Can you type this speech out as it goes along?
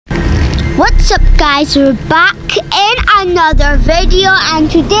What's up guys, we're back in another video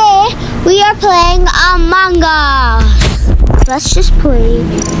and today we are playing Among Us. Let's just play.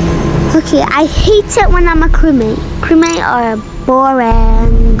 Okay, I hate it when I'm a crewmate. Crewmate are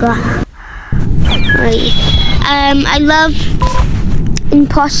boring. Right. I love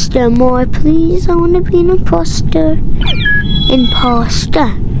imposter more. Please, I want to be an imposter.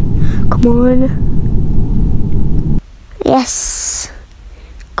 Imposter. Come on. Yes.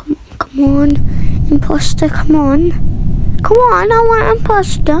 Come on, imposter, come on. Come on, I want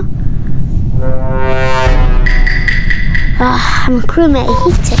imposter. I'm a crewmate, I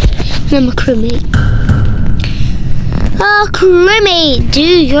hate it. I'm a crewmate. Oh, crewmate, do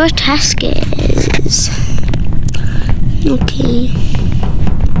your tasks. Okay.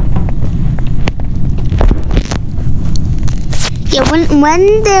 Yeah,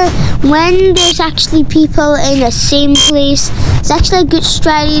 when there's actually people in the same place, it's actually a good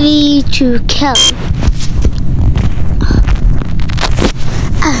strategy to kill.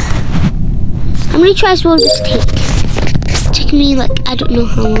 How many tries will this take? It's taking me like, I don't know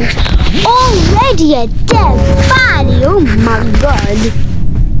how long. Already a dead body, oh my god.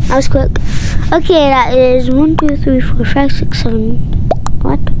 That was quick. Okay, that is 1, 2, 3, 4, 5, 6, 7.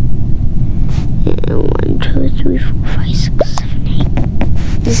 What? 1, 2, 3, 4, 5, 6, 7,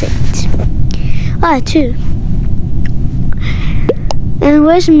 8. Is it? Ah, 2. And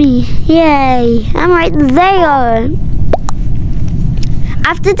where's me? Yay, I'm right there.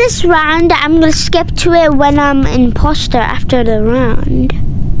 After this round, I'm gonna skip to it when I'm imposter after the round.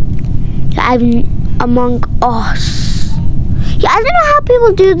 I'm Among Us. Yeah, I don't know how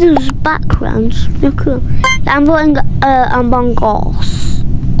people do those backgrounds. They're cool. Yeah, I'm voting Among Us.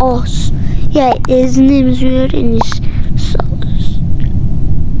 Us. Yeah, his name is weird and he's sauce.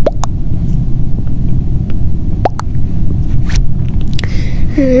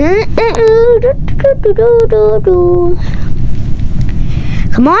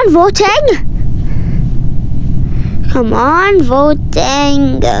 Come on, voting! Come on,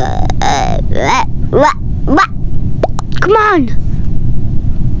 voting! Come on!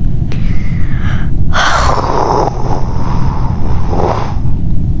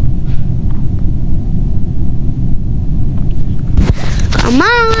 Come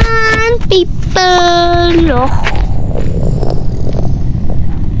on, people!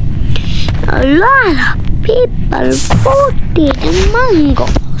 A lot of people voted Among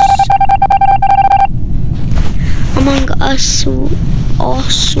Us. Among Us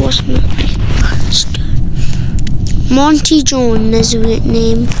was not first. Monty John is the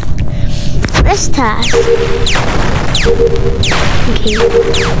name. This task. Okay.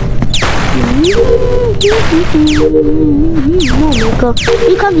 Oh my god.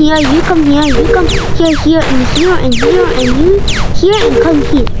 You come here, you come here, you come here, and here, and here, and you here, and come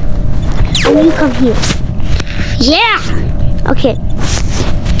here. And you come here. Yeah! Okay.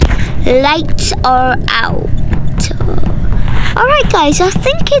 Lights are out. Alright guys, I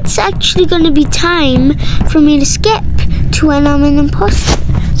think it's actually going to be time for me to skip to when I'm an imposter.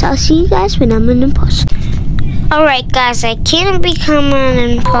 So I'll see you guys when I'm an imposter. Alright guys, I can't become an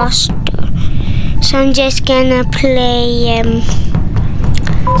imposter. So I'm just going to play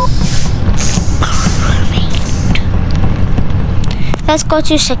let's go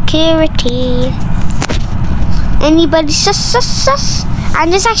to security. Anybody sus?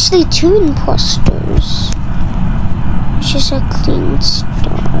 And there's actually 2 imposters. Which is a clean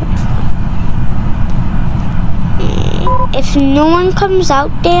start. If no one comes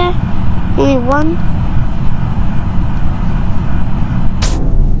out there, only 1.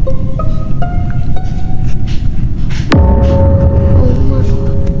 Oh my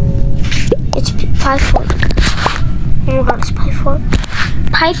god. It's Pyfork. Oh my god, it's Pyfork.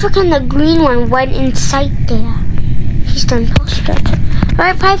 Pyfork and the green one went inside there. He's the imposter.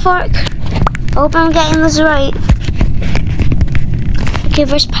 Alright, Pyfork. I hope I'm getting this right. Okay,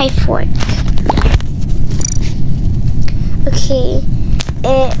 where's Pyfork? Okay,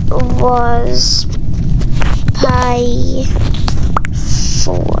 it was Pyfork.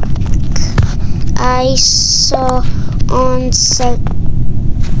 I saw on set.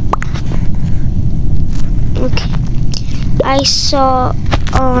 Okay. I saw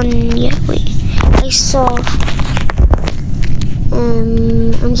on, yeah, wait. I saw,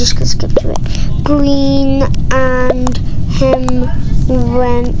 I'm just gonna skip to it. Green and him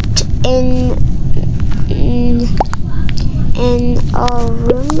went in a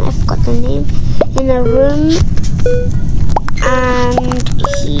room, I forgot the name, in a room, and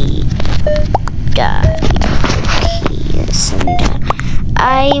he died. Yes, and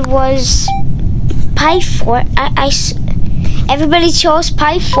I was Pyfork. Everybody chose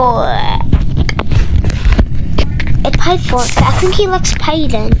Piefork. Piefork. I think he likes pie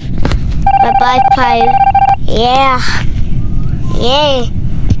then. Bye pie. Yeah. Yay.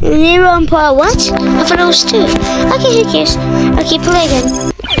 0 and Paul. What? I thought it was 2. Okay, who cares? Okay, play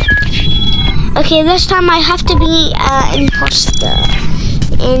again. Okay, this time I have to be imposter.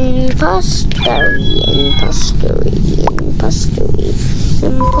 Imposter.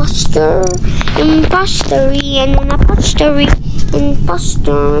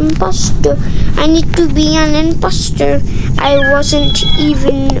 I need to be an imposter. I wasn't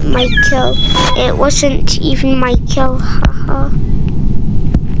even my kill. It wasn't even my kill. Haha.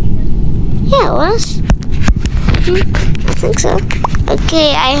 Yeah, it was. I think so.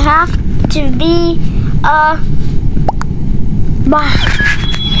 Okay, I have to be a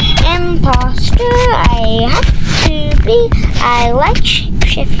imposter. I have to be. I like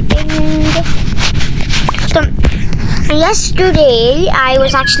shifting. So, yesterday I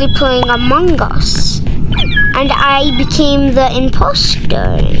was actually playing Among Us, and I became the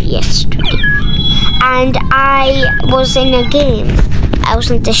imposter yesterday. And I was in a game. I was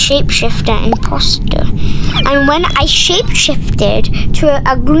in the shapeshifter imposter, and when I shapeshifted to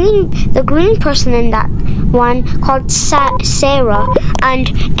the green person in that one called Sarah, and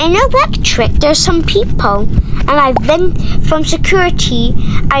in electric there's some people, and I then from security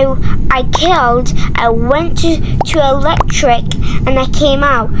I went to electric and I came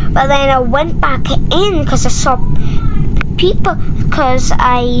out, but then I went back in because I saw people, because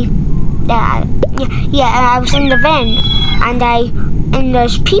I was in the vent, and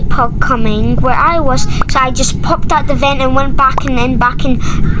there's people coming where I was, so I just popped out the vent and went back and then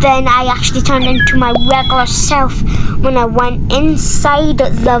then I actually turned into my regular self when I went inside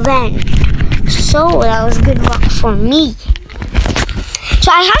the vent. So that was good luck for me.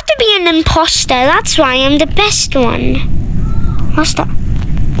 So I have to be an imposter, that's why I'm the best one. What's that?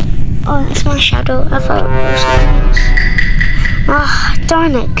 Oh, it's my shadow. I thought it was something else. Ah, oh,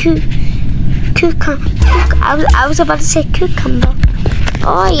 darn it, I was about to say cucumber.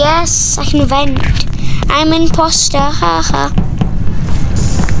 Oh yes, I can vent. I'm imposter, haha.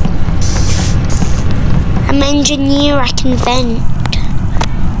 I'm engineer, I can vent.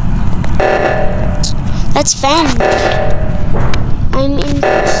 Let's vent. I'm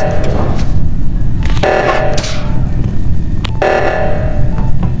imposter.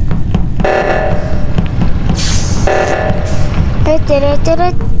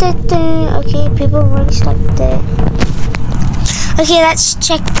 Okay, people already started there. Okay, let's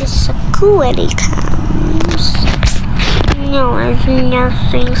check the security cams. No, there's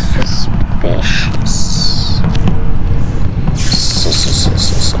nothing suspicious.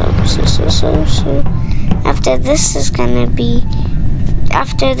 So, after this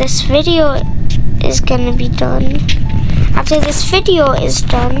video is gonna be done. After this video is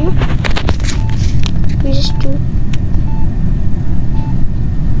done, we just do.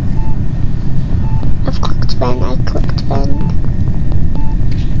 I clicked vent.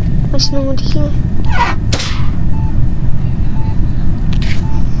 There's no one here.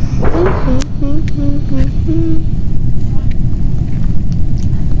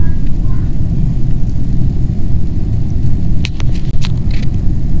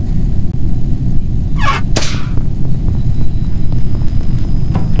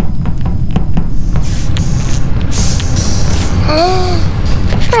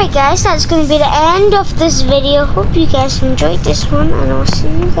 Alright guys, that's going to be the end of this video. Hope you guys enjoyed this one, and I'll see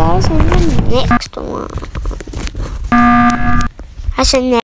you guys in the next one. I said next.